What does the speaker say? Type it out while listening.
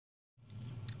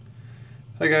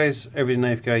Hi guys, Everyday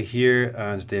Knife Guy here,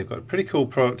 and today I've got a pretty cool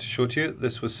product to show to you.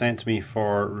 This was sent to me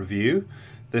for review.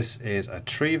 This is a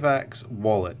Trayvax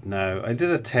wallet. Now, I did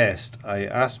a test. I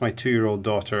asked my 2-year-old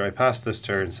daughter, I passed this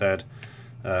to her and said,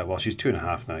 well, she's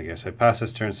 2.5 now, I guess. I passed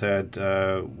this to her and said,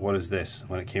 what is this,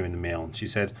 when it came in the mail? And she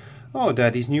said, oh,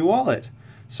 Daddy's new wallet.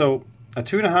 So a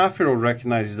 2.5-year-old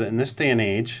recognizes that in this day and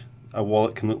age, a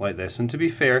wallet can look like this. And to be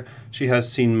fair, she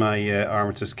has seen my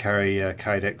Armitage carry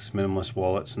Kydex minimalist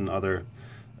wallets and other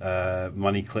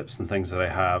money clips and things that I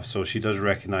have, so she does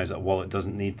recognize that a wallet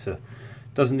doesn't need to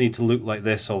look like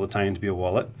this all the time to be a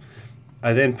wallet.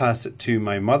 I then passed it to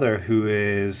my mother, who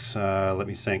is let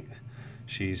me think,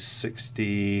 she's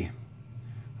 60,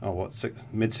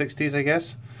 mid 60s I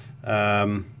guess,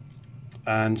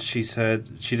 and she said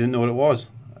she didn't know what it was.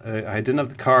 I didn't have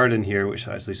the card in here, which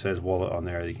actually says wallet on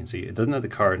there. You can see it doesn't have the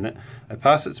card in it. I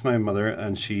passed it to my mother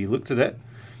and she looked at it.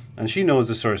 And she knows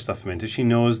the sort of stuff I'm into. She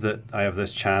knows that I have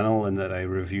this channel and that I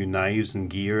review knives and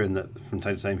gear, and that from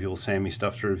time to time people send me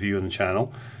stuff to review on the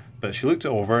channel. But she looked it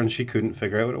over and she couldn't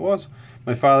figure out what it was.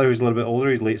 My father, who's a little bit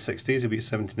older, he's late 60s, he'll be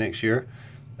 70 next year,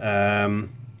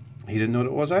 he didn't know what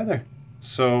it was either.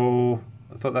 So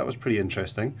I thought that was pretty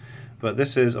interesting. But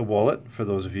this is a wallet, for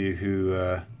those of you who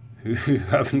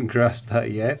haven't grasped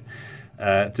that yet.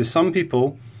 To some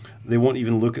people, they won't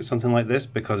even look at something like this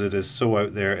because it is so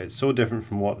out there. It's so different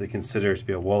from what they consider to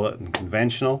be a wallet and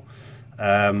conventional.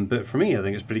 But for me, I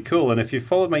think it's pretty cool. And if you've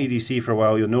followed my EDC for a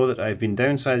while, you'll know that I've been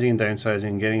downsizing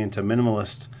and getting into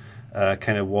minimalist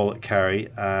kind of wallet carry.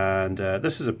 And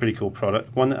this is a pretty cool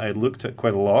product, one that I looked at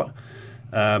quite a lot.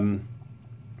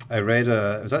 I read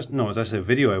it was actually a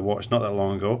video I watched not that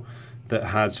long ago that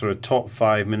had sort of top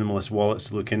 5 minimalist wallets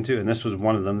to look into, and this was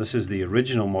one of them. This is the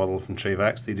original model from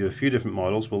Trayvax. They do a few different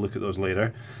models, we'll look at those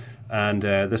later, and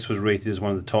this was rated as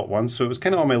one of the top ones, so it was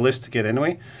kind of on my list to get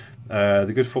anyway. The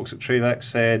good folks at Trayvax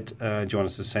said, do you want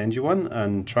us to send you one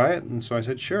and try it? And so I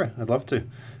said, sure, I'd love to.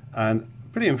 And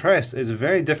pretty impressed. It's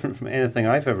very different from anything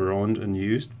I've ever owned and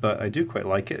used, but I do quite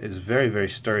like it. It's very, very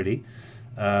sturdy.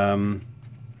 Yeah,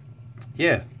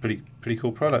 pretty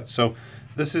cool product. So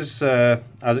this is,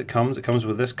 as it comes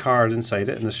with this card inside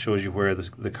it, and this shows you where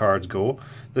the cards go.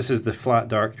 This is the flat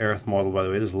dark earth model, by the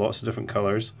way. There's lots of different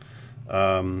colors.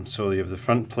 So you have the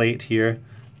front plate here,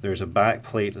 there's a back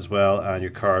plate as well, and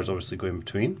your cards obviously go in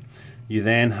between. You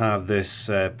then have this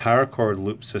paracord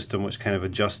loop system which kind of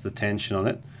adjusts the tension on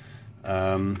it.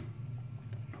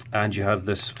 And you have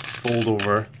this fold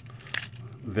over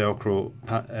Velcro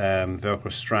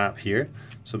strap here.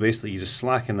 So basically you just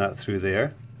slacken that through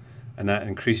there, and that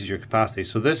increases your capacity.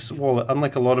 So this wallet,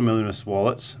 unlike a lot of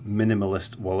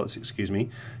minimalist wallets, excuse me,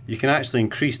 you can actually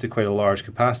increase to quite a large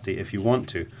capacity if you want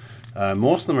to.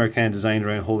 Most of them are kind of designed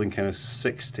around holding kind of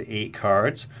 6 to 8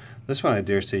 cards. This one I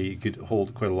dare say you could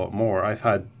hold quite a lot more. I've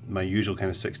had my usual kind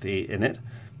of 6 to 8 in it,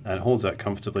 and it holds that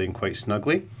comfortably and quite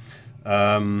snugly.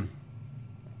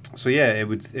 So yeah, it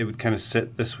would kind of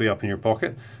sit this way up in your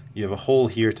pocket. You have a hole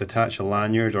here to attach a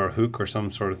lanyard or a hook or some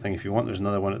sort of thing if you want. There's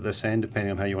another one at this end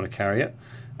depending on how you want to carry it,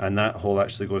 and that hole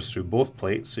actually goes through both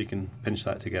plates, so you can pinch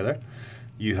that together.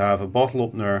 You have a bottle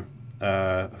opener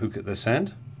hook at this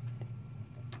end,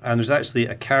 and there's actually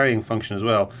a carrying function as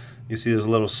well. You see there's a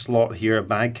little slot here, a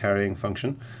bag carrying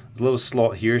function. There's a little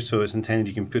slot here, so it's intended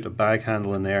you can put a bag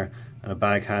handle in there and a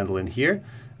bag handle in here,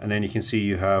 and then you can see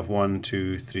you have 1,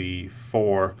 2, 3,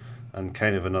 4 and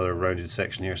kind of another rounded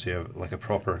section here, so you have like a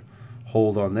proper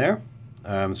hold on there.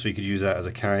 So you could use that as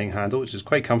a carrying handle, which is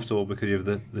quite comfortable because you have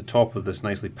the top of this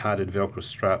nicely padded Velcro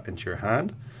strap into your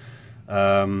hand.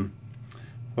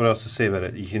 What else to say about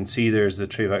it? You can see there's the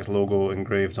Trayvax logo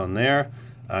engraved on there,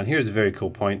 and here's a very cool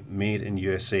point: made in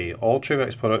USA. All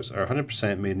Trayvax products are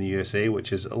 100% made in the USA,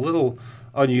 which is a little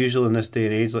unusual in this day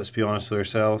and age, let's be honest with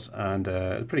ourselves, and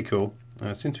pretty cool.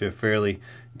 It seems to be a fairly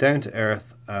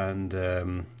down-to-earth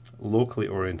and locally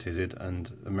orientated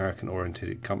and American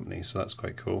orientated company, so that's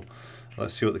quite cool.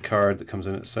 Let's see what the card that comes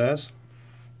in it says.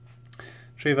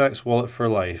 Trayvax wallet for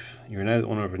life. You are now the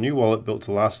owner of a new wallet built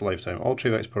to last a lifetime. All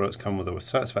Trayvax products come with a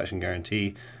satisfaction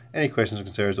guarantee. Any questions or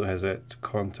concerns, don't hesitate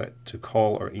to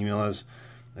call or email us.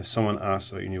 If someone asks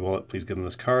about your new wallet, please give them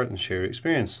this card and share your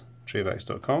experience.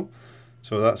 Trayvax.com.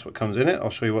 So that's what comes in it.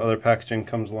 I'll show you what other packaging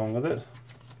comes along with it.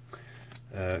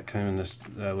 Kind of in this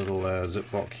little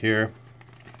Ziploc here.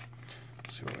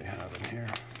 Let's see what we have in here.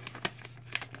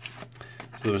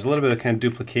 So there's a little bit of kind of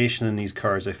duplication in these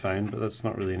cards I found, but that's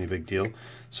not really any big deal.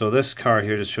 So this card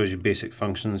here just shows you basic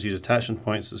functions. Use attachment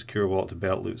points to secure wallet to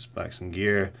belt loops, bags and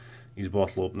gear. Use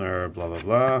bottle opener, blah blah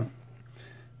blah.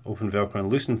 Open Velcro and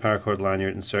loosen paracord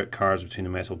lanyard, insert cards between the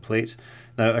metal plates.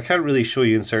 Now I can't really show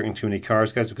you inserting too many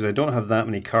cards, guys, because I don't have that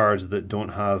many cards that don't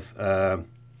have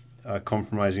a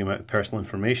compromising amount of personal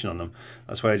information on them.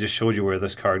 That's why I just showed you where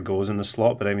this card goes in the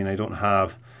slot, but I mean I don't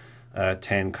have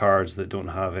 10 cards that don't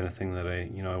have anything that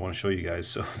I want to show you guys,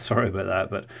 so sorry about that,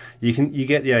 but you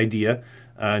get the idea,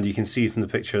 and you can see from the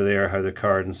picture there how the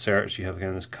card inserts. You have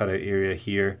again this cutout area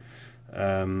here.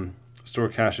 Store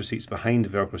cash receipts behind the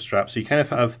Velcro strap, so you kind of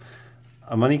have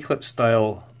a money clip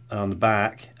style on the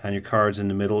back and your cards in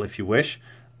the middle if you wish.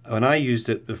 When I used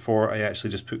it before, I actually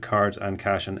just put cards and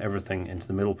cash and everything into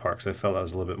the middle part because I felt that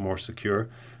was a little bit more secure,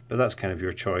 but that's kind of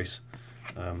your choice.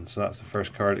 So that's the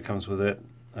first card that comes with it.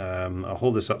 I'll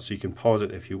hold this up so you can pause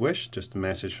it if you wish. Just a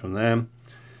message from them.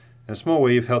 In a small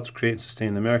way, you've helped to create and sustain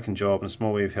an American job. In a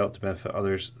small way, you've helped to benefit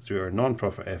others through our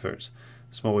non-profit efforts.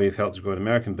 In a small way, you've helped to grow an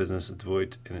American business and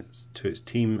devote to its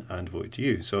team and devote to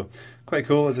you. So quite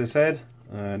cool, as I said.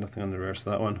 Nothing on the reverse of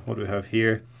that one. What do we have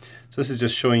here? So this is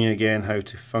just showing you again how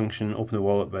to function. Open the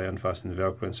wallet by unfastening the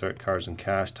Velcro, insert cards and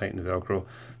cash, tighten the Velcro.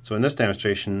 So in this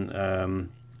demonstration,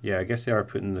 yeah, I guess they are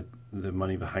putting the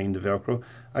money behind the Velcro.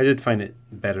 I did find it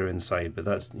better inside, but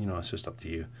that's, it's just up to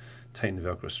you. Tighten the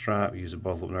Velcro strap, use a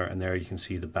bottle opener, and there you can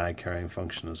see the bag carrying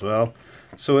function as well.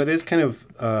 So it is kind of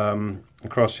a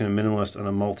cross between a minimalist and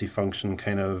a multi-function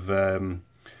kind of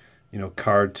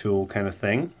card tool kind of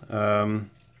thing.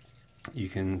 You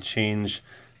can change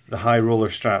the high roller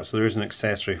strap, so there is an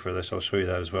accessory for this. I'll show you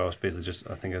that as well. It's basically just,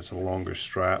 I think it's a longer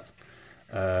strap.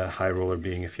 High roller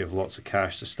being if you have lots of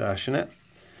cash to stash in it.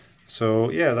 So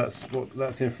yeah, that's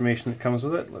the information that comes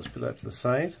with it. Let's put that to the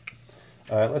side.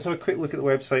 Let's have a quick look at the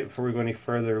website before we go any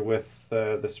further with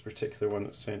this particular one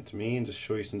that's sent to me, and just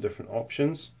show you some different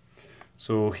options.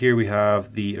 So here we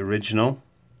have the original,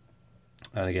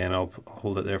 and again I'll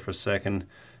hold it there for a second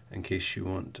in case you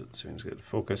want to, so get it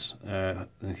focus,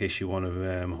 in case you want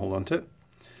to hold on to it.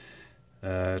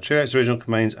 Trayvax original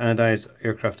combines anodized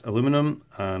aircraft aluminum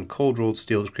and cold rolled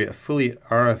steel to create a fully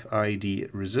RFID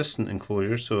resistant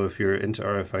enclosure. So if you're into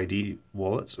RFID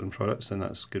wallets and products, then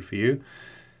that's good for you.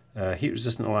 Heat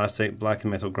resistant elastic, black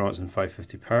and metal grommets, and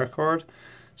 550 paracord.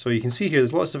 So you can see here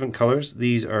there's lots of different colors.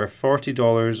 These are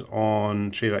 $40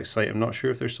 on Trayvax site. I'm not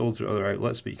sure if they're sold through other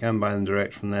outlets, but you can buy them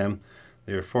direct from them.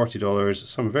 They're $40.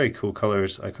 Some very cool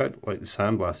colors. I quite like the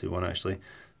sandblasted one actually.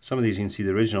 Some of these you can see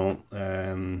the original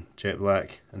jet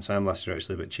black and sandblasted are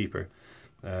actually a bit cheaper.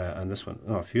 And this one,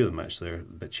 a few of them actually are a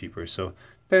bit cheaper. So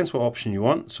depends what option you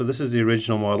want. So this is the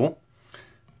original model.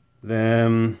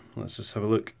 Then let's just have a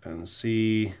look and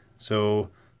see.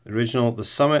 So the original, the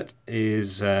Summit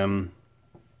is, if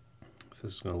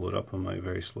this is going to load up on my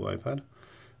very slow iPad.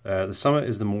 The Summit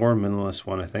is the more minimalist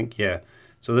one, I think. Yeah.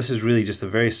 So this is really just a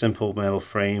very simple metal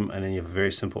frame, and then you have a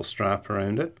very simple strap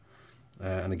around it.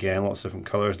 And again, lots of different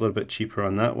colors, a little bit cheaper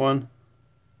on that one.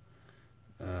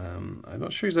 I'm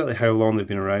not sure exactly how long they've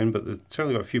been around, but they've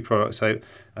certainly got a few products out.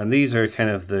 And these are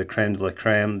kind of the creme de la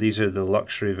creme. These are the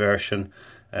luxury version.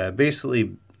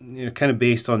 Basically, kind of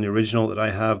based on the original that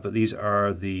I have, but these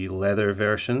are the leather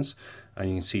versions. And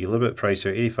you can see a little bit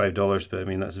pricier, $85, but I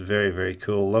mean, that's very, very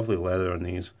cool. Lovely leather on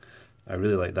these. I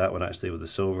really like that one actually, with the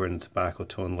silver and tobacco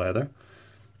tone leather.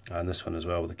 And this one as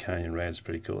well with the Canyon Red is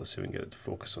pretty cool. Let's see if we can get it to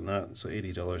focus on that. So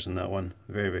 $80 on that one.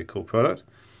 Very, very cool product.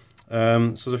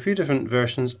 So there's a few different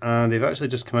versions, and they've actually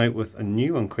just come out with a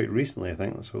new one quite recently, I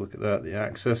think. Let's have a look at that. The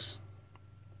Axis.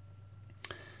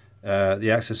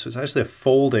 So it's actually a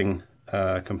folding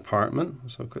compartment.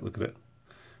 Let's have a quick look at it.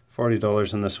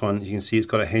 $40 on this one. You can see it's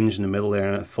got a hinge in the middle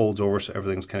there, and it folds over, so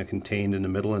everything's kind of contained in the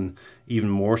middle and even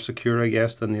more secure, I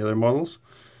guess, than the other models.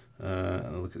 And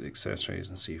I'll look at the accessories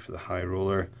and see for the high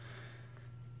roller.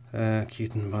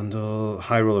 Keaton bundle,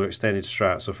 high roller extended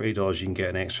strap. So for $8 you can get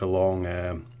an extra long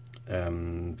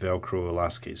Velcro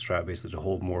elasticated strap, basically to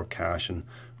hold more cash and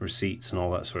receipts and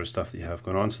all that sort of stuff that you have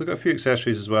going on. So they've got a few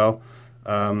accessories as well.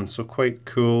 So quite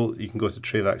cool. You can go to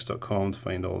Trayvax.com to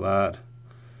find all that.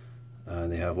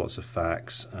 And they have lots of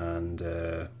facts and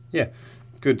yeah,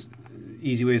 good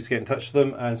easy ways to get in touch with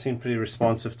them, and seem pretty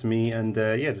responsive to me, and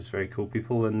yeah, just very cool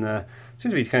people, and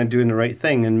seem to be kind of doing the right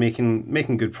thing and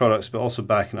making good products, but also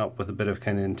backing up with a bit of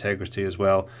kind of integrity as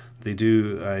well. They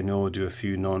do, I know, do a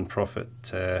few non-profit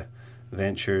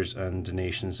ventures and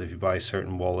donations. If you buy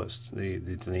certain wallets, they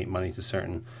donate money to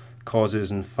certain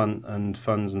causes and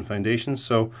funds and foundations,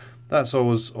 so that's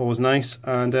always nice,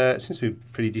 and it seems to be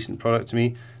a pretty decent product to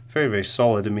me. Very, very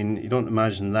solid. I mean, you don't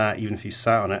imagine that even if you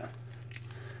sat on it.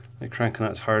 Like cranking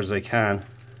that as hard as I can.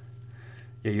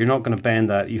 Yeah, you're not going to bend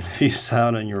that even if you sat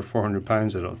on it and you're 400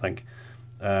 pounds, I don't think.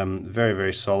 Very,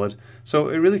 very solid. So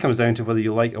it really comes down to whether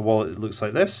you like a wallet that looks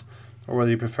like this, or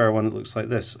whether you prefer one that looks like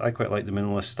this. I quite like the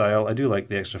minimalist style. I do like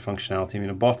the extra functionality. I mean,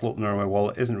 a bottle opener on my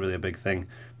wallet isn't really a big thing,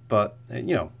 but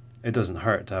you know, it doesn't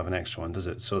hurt to have an extra one, does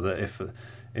it? So that if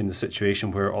in the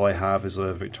situation where all I have is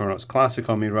a Victorinox Classic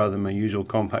on me rather than my usual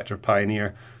Compact or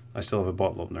Pioneer, I still have a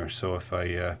bottle opener. So if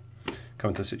I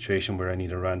come to a situation where I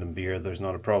need a random beer, there's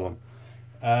not a problem.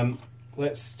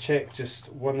 Let's check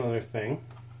just one other thing.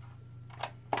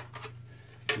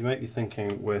 You might be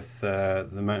thinking with the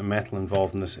amount of metal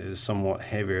involved in this, it is somewhat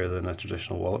heavier than a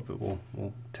traditional wallet, but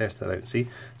we'll test that out and see.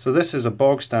 So this is a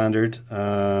bog standard,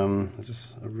 is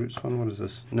this a Roots one? What is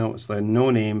this? No, it's the no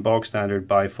name bog standard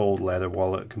bifold leather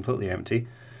wallet, completely empty.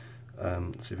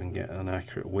 Let's see if we can get an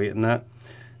accurate weight in that.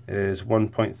 It is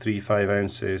 1.35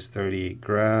 ounces, 38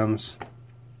 grams.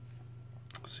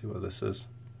 Let's see what this is.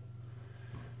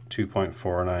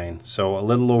 2.49, so a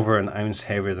little over an ounce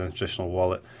heavier than a traditional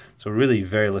wallet, so really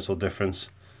very little difference.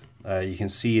 You can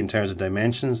see in terms of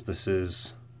dimensions, this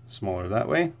is smaller that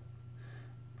way,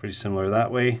 pretty similar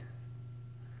that way,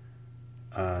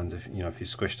 and if you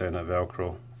squish down that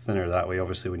Velcro, thinner that way.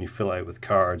 Obviously when you fill it out with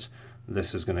cards,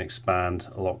 this is going to expand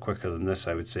a lot quicker than this,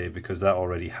 I would say, because that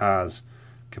already has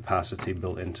capacity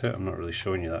built into it. I'm not really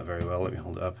showing you that very well. Let me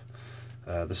hold it up.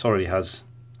 This already has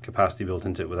capacity built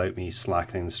into it without me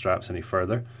slackening the straps any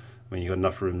further. I mean, you've got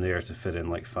enough room there to fit in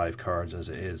like 5 cards as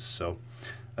it is. So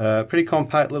pretty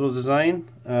compact little design.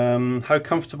 How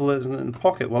comfortable is it in the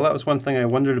pocket? Well, that was one thing I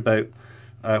wondered about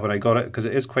when I got it, because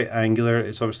it is quite angular.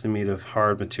 It's obviously made of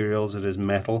hard materials. It is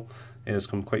metal. It has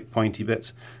some quite pointy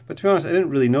bits, but to be honest, I didn't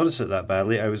really notice it that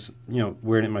badly. I was,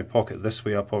 wearing it in my pocket this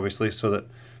way up, obviously, so that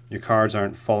your cards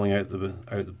aren't falling out the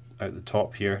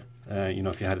top here.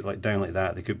 If you had it like down like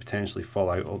that, they could potentially fall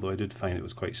out, although I did find it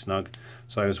was quite snug.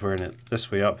 So I was wearing it this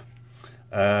way up.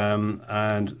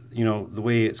 And the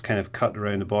way it's kind of cut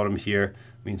around the bottom here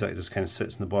means that it just kind of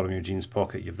sits in the bottom of your jeans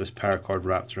pocket. You have this paracord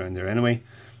wrapped around there anyway.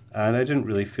 And I didn't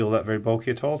really feel that very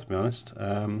bulky at all, to be honest,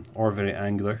 or very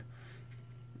angular.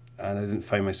 And I didn't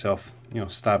find myself,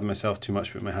 stabbing myself too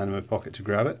much with my hand in my pocket to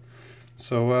grab it.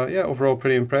 So yeah, overall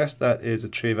pretty impressed. That is a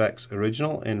Trayvax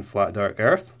original in flat dark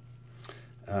earth.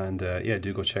 And yeah,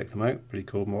 do go check them out. Pretty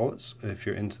cool wallets if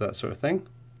you're into that sort of thing.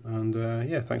 And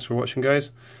yeah, thanks for watching,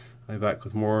 guys. I'll be back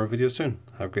with more videos soon.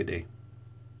 Have a great day.